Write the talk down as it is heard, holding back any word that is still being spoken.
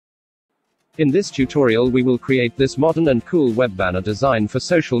In this tutorial we will create this modern and cool web banner design for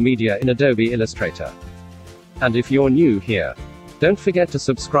social media in Adobe Illustrator. And if you're new here, don't forget to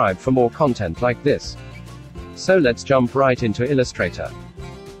subscribe for more content like this. So let's jump right into Illustrator.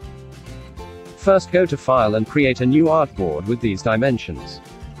 First go to File and create a new artboard with these dimensions.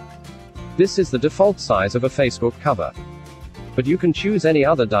 This is the default size of a Facebook cover. But you can choose any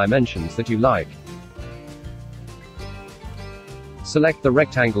other dimensions that you like. Select the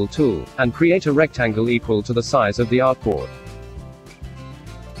rectangle tool, and create a rectangle equal to the size of the artboard.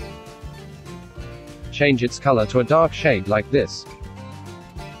 Change its color to a dark shade like this.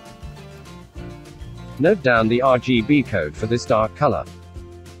 Note down the RGB code for this dark color.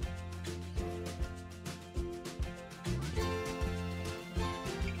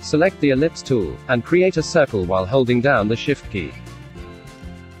 Select the ellipse tool, and create a circle while holding down the Shift key.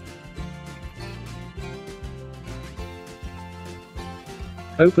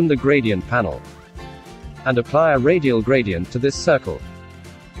 Open the gradient panel, and apply a radial gradient to this circle.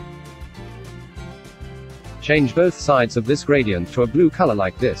 Change both sides of this gradient to a blue color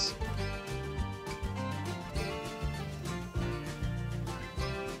like this.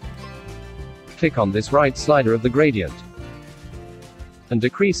 Click on this right slider of the gradient, and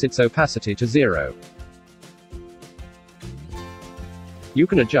decrease its opacity to 0. You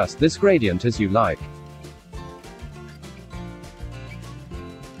can adjust this gradient as you like.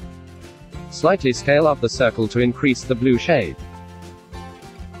 Slightly scale up the circle to increase the blue shade,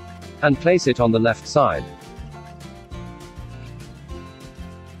 and place it on the left side.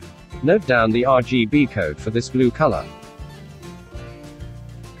 Note down the RGB code for this blue color.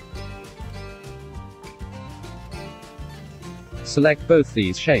 Select both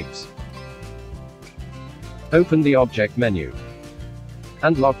these shapes. Open the object menu,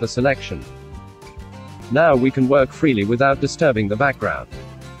 and lock the selection. Now we can work freely without disturbing the background.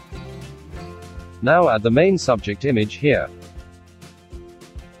 Now add the main subject image here.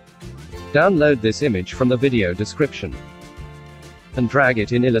 Download this image from the video description, and drag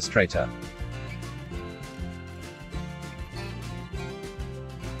it in Illustrator.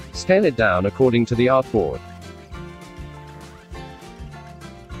 Scale it down according to the artboard.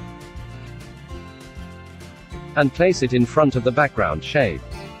 And place it in front of the background shade.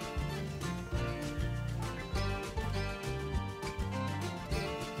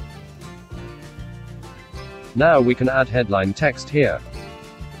 Now we can add headline text here.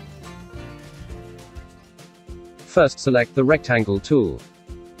 First select the rectangle tool,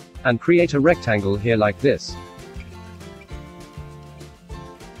 and create a rectangle here like this.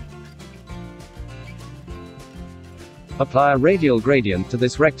 Apply a radial gradient to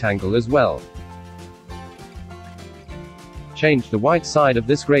this rectangle as well. Change the white side of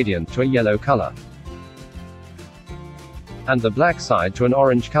this gradient to a yellow color, and the black side to an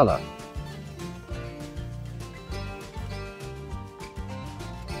orange color.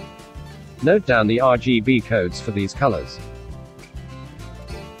 Note down the RGB codes for these colors,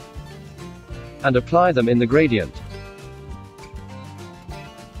 and apply them in the gradient.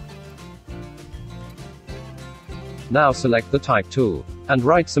 Now select the Type tool, and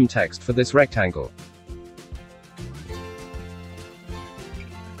write some text for this rectangle.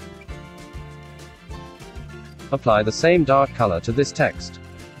 Apply the same dark color to this text,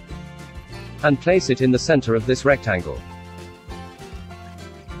 and place it in the center of this rectangle.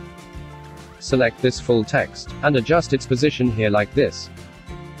 Select this full text, and adjust its position here like this.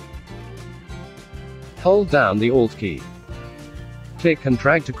 Hold down the Alt key. Click and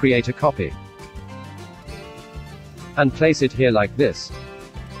drag to create a copy, and place it here like this.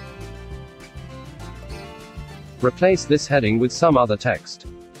 Replace this heading with some other text,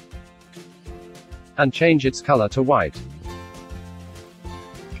 and change its color to white.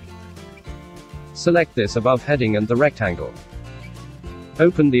 Select this above heading and the rectangle.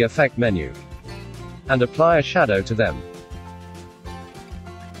 Open the Effect menu, and apply a shadow to them.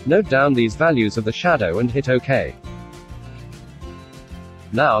 Note down these values of the shadow and hit OK.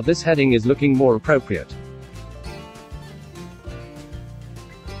 Now this heading is looking more appropriate.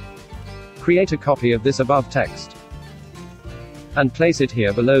 Create a copy of this above text, and place it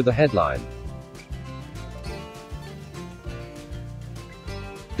here below the headline.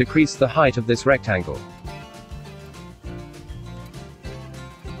 Decrease the height of this rectangle,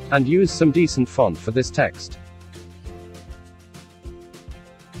 and use some decent font for this text.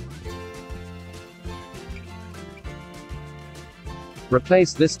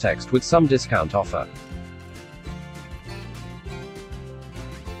 Replace this text with some discount offer.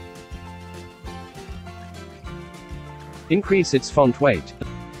 Increase its font weight,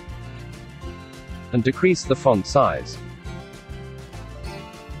 and decrease the font size.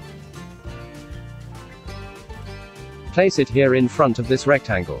 Place it here in front of this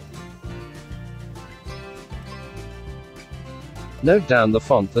rectangle. Note down the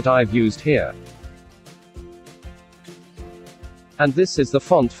font that I've used here. And this is the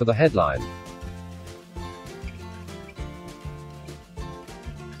font for the headline.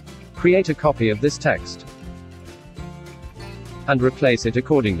 Create a copy of this text and replace it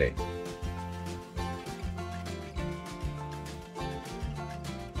accordingly.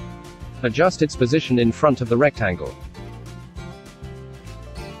 Adjust its position in front of the rectangle.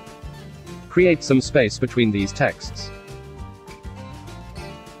 Create some space between these texts.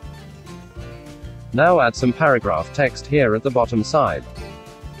 Now add some paragraph text here at the bottom side.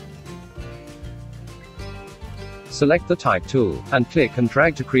 Select the Type tool, and click and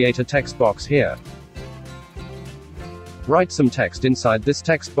drag to create a text box here. Write some text inside this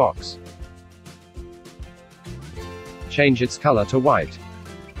text box. Change its color to white.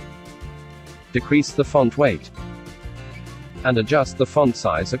 Decrease the font weight. And adjust the font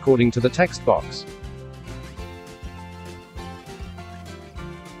size according to the text box.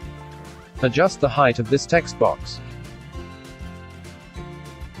 Adjust the height of this text box.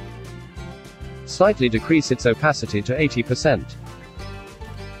 Slightly decrease its opacity to 80%.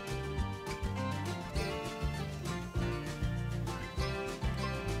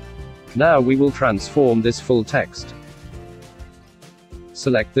 Now we will transform this full text.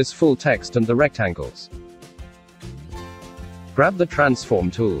 Select this full text and the rectangles. Grab the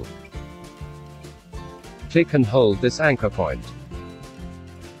Transform tool. Click and hold this anchor point.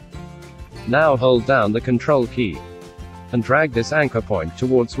 Now hold down the Control key and drag this anchor point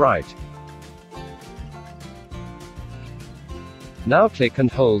towards right. Now click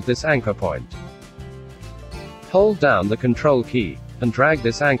and hold this anchor point. Hold down the Control key and drag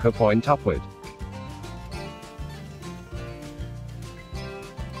this anchor point upward.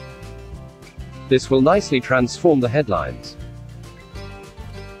 This will nicely transform the headlines.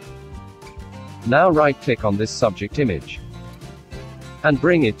 Now right-click on this subject image and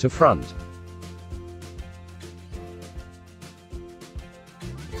bring it to front.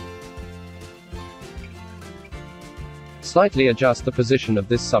 Slightly adjust the position of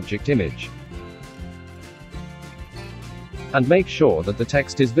this subject image. And make sure that the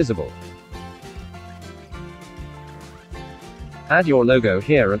text is visible. Add your logo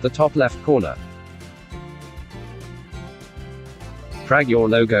here at the top left corner. Drag your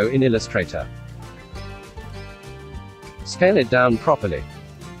logo in Illustrator. Scale it down properly.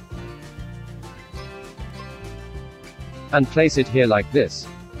 And place it here like this.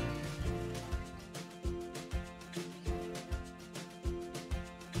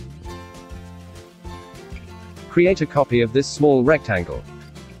 Create a copy of this small rectangle.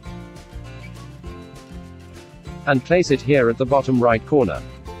 And place it here at the bottom right corner.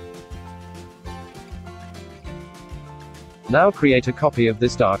 Now create a copy of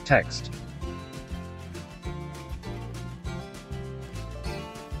this dark text.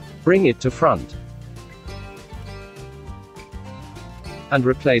 Bring it to front. And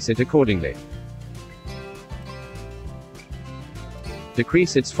replace it accordingly.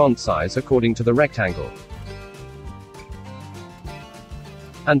 Decrease its font size according to the rectangle.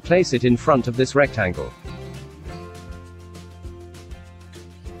 And place it in front of this rectangle.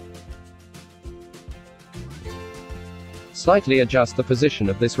 Slightly adjust the position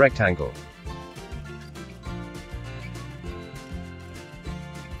of this rectangle.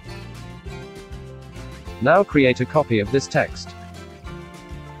 Now create a copy of this text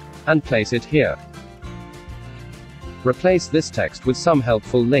and place it here. Replace this text with some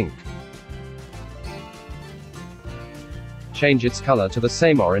helpful link. Change its color to the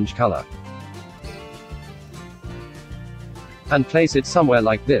same orange color. And place it somewhere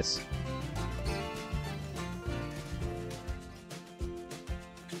like this.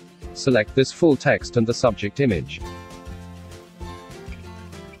 Select this full text and the subject image.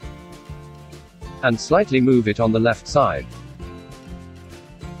 And slightly move it on the left side.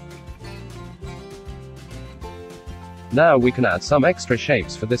 Now we can add some extra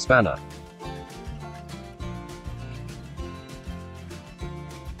shapes for this banner.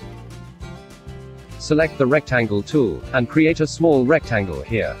 Select the Rectangle tool, and create a small rectangle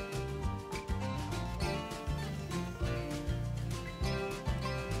here.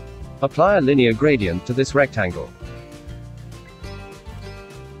 Apply a linear gradient to this rectangle.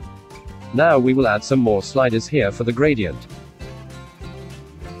 Now we will add some more sliders here for the gradient.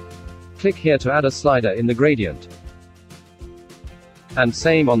 Click here to add a slider in the gradient. And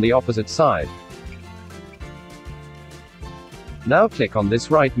same on the opposite side. Now click on this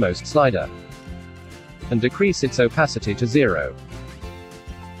rightmost slider. And decrease its opacity to 0.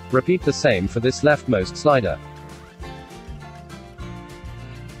 Repeat the same for this leftmost slider.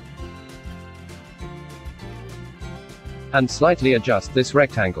 And slightly adjust this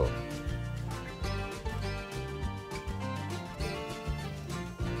rectangle.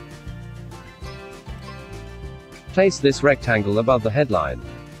 Place this rectangle above the headline.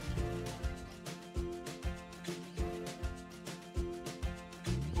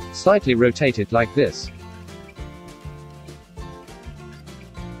 Slightly rotate it like this.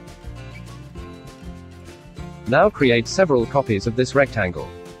 Now create several copies of this rectangle.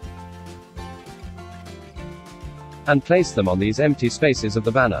 And place them on these empty spaces of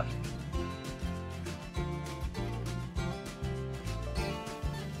the banner.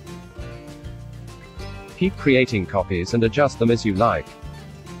 Keep creating copies and adjust them as you like.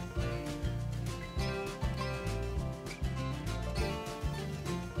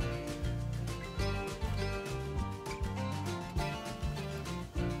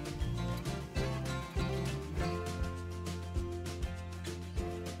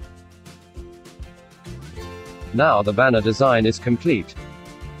 Now the banner design is complete.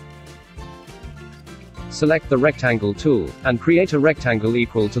 Select the rectangle tool, and create a rectangle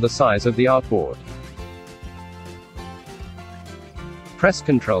equal to the size of the artboard. Press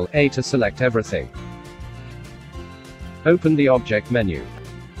Ctrl A to select everything. Open the object menu.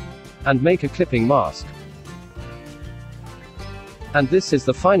 And make a clipping mask. And this is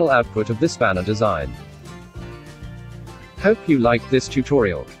the final output of this banner design. Hope you liked this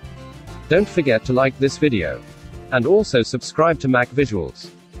tutorial. Don't forget to like this video. And also subscribe to Mac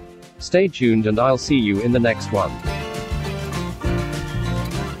Visuals. Stay tuned and I'll see you in the next one.